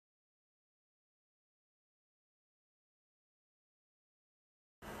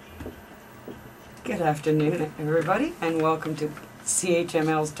Good afternoon, everybody, and welcome to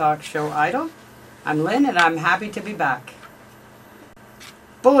CHML's talk show Idle. I'm Lynn, and I'm happy to be back.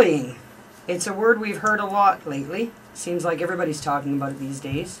 Bullying. It's a word we've heard a lot lately. Seems like everybody's talking about it these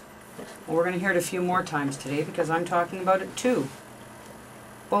days. Well, we're going to hear it a few more times today because I'm talking about it too.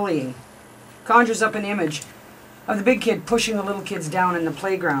 Bullying conjures up an image of the big kid pushing the little kids down in the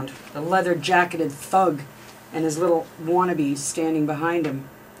playground, the leather-jacketed thug and his little wannabe standing behind him,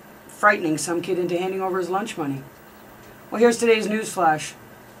 frightening some kid into handing over his lunch money. Well, here's today's news flash.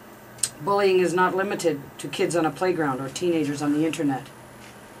 Bullying is not limited to kids on a playground or teenagers on the internet.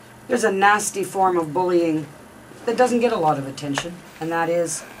 There's a nasty form of bullying that doesn't get a lot of attention, and that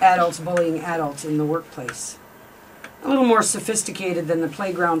is adults bullying adults in the workplace. A little more sophisticated than the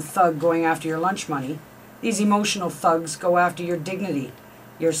playground thug going after your lunch money, these emotional thugs go after your dignity,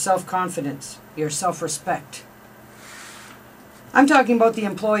 your self-confidence, your self-respect. I'm talking about the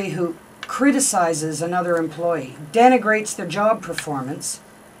employee who criticizes another employee, denigrates their job performance,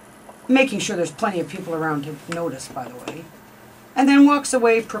 making sure there's plenty of people around to notice, by the way, and then walks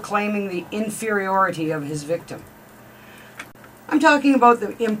away proclaiming the inferiority of his victim. I'm talking about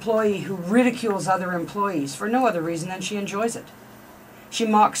the employee who ridicules other employees for no other reason than she enjoys it. She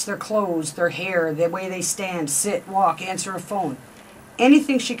mocks their clothes, their hair, the way they stand, sit, walk, answer a phone.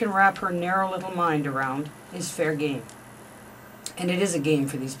 Anything she can wrap her narrow little mind around is fair game. And it is a game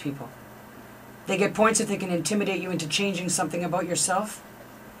for these people. They get points if they can intimidate you into changing something about yourself.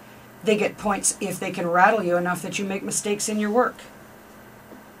 They get points if they can rattle you enough that you make mistakes in your work.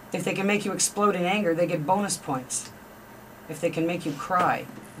 If they can make you explode in anger, they get bonus points. If they can make you cry,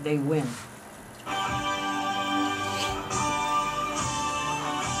 they win.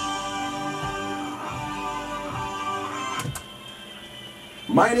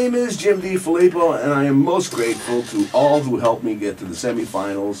 My name is Jim DiFilippo, and I am most grateful to all who helped me get to the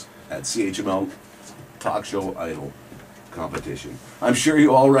semifinals at CHML Talk Show Idol competition. I'm sure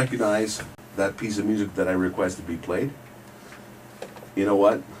you all recognize that piece of music that I requested be played. You know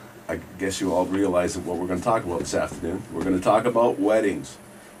what? I guess you all realize that what we're going to talk about this afternoon. We're going to talk about weddings.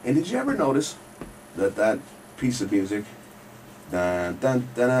 And did you ever notice that that piece of music, dun, dun,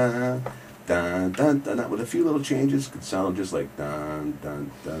 dun, dun, dun, dun, dun, with a few little changes, could sound just like dun,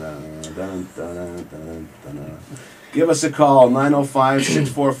 dun, dun, dun, dun, dun, dun, dun. Give us a call,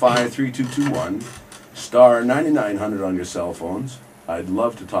 905-645-3221, star 9900 on your cell phones. I'd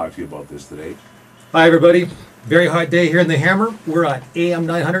love to talk to you about this today. Hi everybody, very hot day here in the Hammer. We're at AM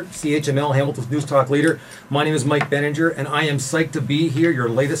 900, CHML, Hamilton's News Talk leader. My name is Mike Benninger, and I am psyched to be here, your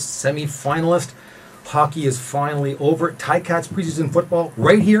latest semi-finalist. Hockey is finally over. Ticats preseason football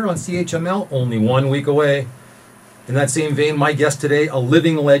right here on CHML, only 1 week away. In that same vein, my guest today, a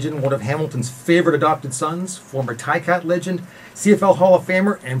living legend, one of Hamilton's favorite adopted sons, former Ticat legend, CFL Hall of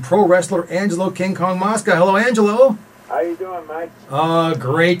Famer, and pro wrestler Angelo King Kong Mosca. Hello, Angelo. How you doing, Mike?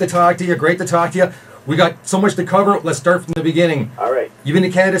 Great to talk to you. Great to talk to you. We got so much to cover. Let's start from the beginning. All right. You've been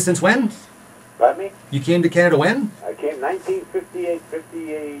to Canada since when? Pardon me? You came to Canada when? I came 1958,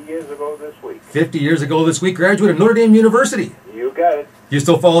 58 years ago this week. 50 years ago this week. Graduated Notre Dame University. You got it. You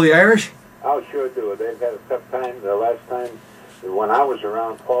still follow the Irish? I'll sure do. They've had a tough time. The last time when I was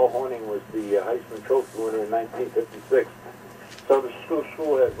around, Paul Horning was the Heisman Trophy winner in 1956. So the school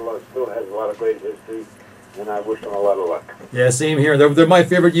still has a lot of great history, and I wish them a lot of luck. Yeah, same here. They're my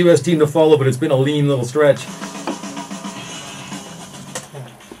favorite U.S. team to follow, but it's been a lean little stretch.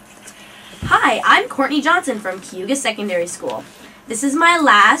 Hi, I'm Courtney Johnson from Cayuga Secondary School. This is my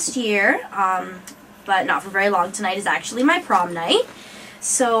last year, but not for very long. Tonight is actually my prom night.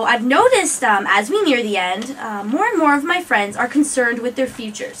 So I've noticed as we near the end, more and more of my friends are concerned with their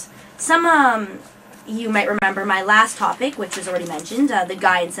futures. Some, you might remember my last topic, which was already mentioned, the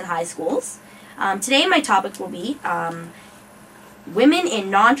guidance in high schools. Today my topic will be women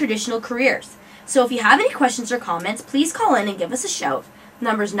in non-traditional careers. So if you have any questions or comments, please call in and give us a shout.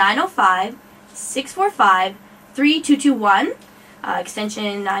 Number's 905-645-3221,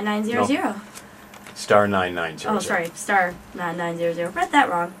 extension 9900. No. Star 9900. Oh, sorry, star 9900. Read that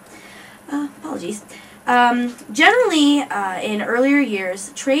wrong. Apologies. Generally, in earlier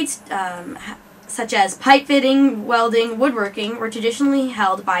years, trades such as pipe fitting, welding, woodworking were traditionally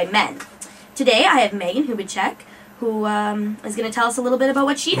held by men. Today, I have Megan Hubachek, who is going to tell us a little bit about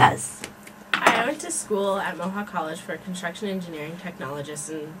what she does. I went to school at Mohawk College for construction engineering technologist,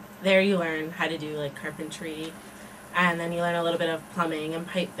 and there you learn how to do like carpentry, and then you learn a little bit of plumbing and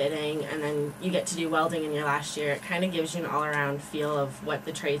pipe fitting, and then you get to do welding in your last year. It kind of gives you an all-around feel of what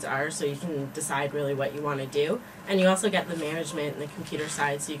the trades are, so you can decide really what you want to do. And you also get the management and the computer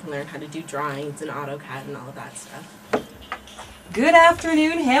side, so you can learn how to do drawings and AutoCAD and all of that stuff. Good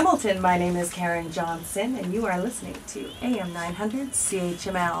afternoon, Hamilton. My name is Karen Johnson, and you are listening to AM 900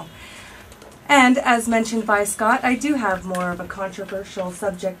 CHML. And as mentioned by Scott, I do have more of a controversial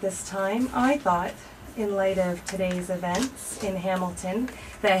subject this time. I thought, in light of today's events in Hamilton,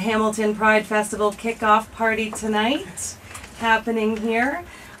 the Hamilton Pride Festival kickoff party tonight happening here,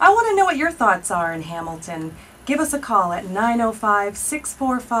 I want to know what your thoughts are in Hamilton. Give us a call at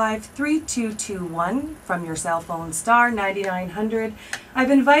 905-645-3221 from your cell phone star 9900. I've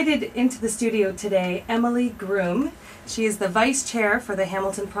invited into the studio today Emily Groom. She is the vice chair for the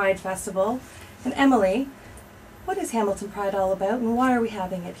Hamilton Pride Festival. And Emily, what is Hamilton Pride all about, and why are we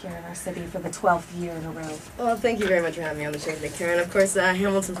having it here in our city for the 12th year in a row? Well, thank you very much for having me on the show today, Karen. Of course,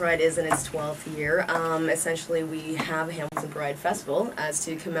 Hamilton Pride is in its 12th year. Essentially, we have a Hamilton Pride Festival as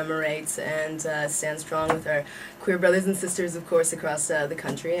to commemorate and stand strong with our queer brothers and sisters, of course, across the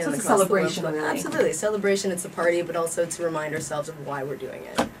country. And So it's a across celebration, the world. really. Absolutely. Celebration, it's a party, but also to remind ourselves of why we're doing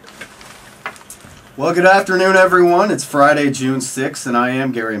it. Well, good afternoon, everyone. It's Friday, June 6th, and I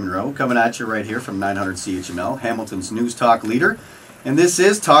am Gary Munro, coming at you right here from 900 CHML, Hamilton's news talk leader. And this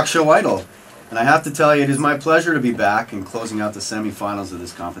is Talk Show Idol. And I have to tell you, it is my pleasure to be back and closing out the semifinals of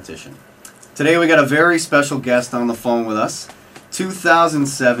this competition. Today we got a very special guest on the phone with us,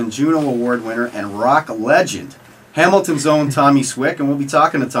 2007 Juno Award winner and rock legend, Hamilton's own Tommy Swick, and we'll be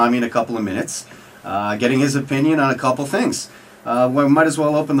talking to Tommy in a couple of minutes, getting his opinion on a couple things. We might as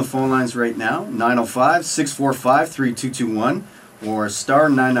well open the phone lines right now, 905-645-3221 or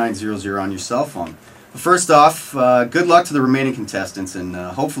star 9900 on your cell phone. But first off, good luck to the remaining contestants, and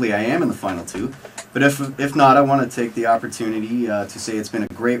hopefully I am in the final two. But if not, I want to take the opportunity to say it's been a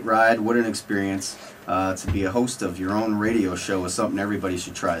great ride. What an experience to be a host of your own radio show is something everybody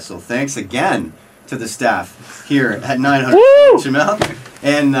should try. So thanks again to the staff here at 900 CHML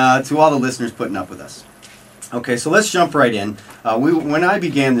and to all the listeners putting up with us. Okay, so let's jump right in. When I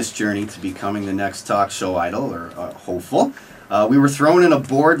began this journey to becoming the next talk show idol, or hopeful, we were thrown in a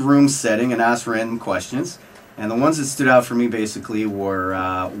boardroom setting and asked random questions. And the ones that stood out for me basically were,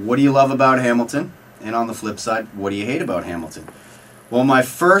 what do you love about Hamilton? And on the flip side, what do you hate about Hamilton? Well, my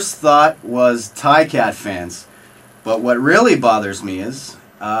first thought was Cat fans. But what really bothers me is,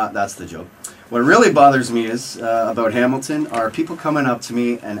 that's the joke. What really bothers me is about Hamilton are people coming up to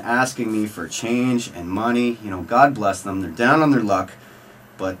me and asking me for change and money. You know, God bless them. They're down on their luck.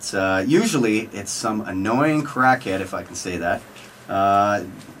 But usually it's some annoying crackhead, if I can say that,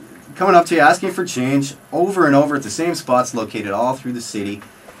 coming up to you asking for change over and over at the same spots located all through the city.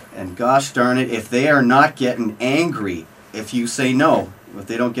 And gosh darn it, if they are not getting angry if you say no, if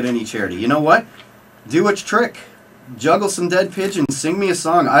they don't get any charity, you know what? Do a trick. Juggle some dead pigeons, sing me a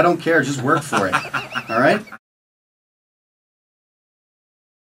song, I don't care, just work for it. All right?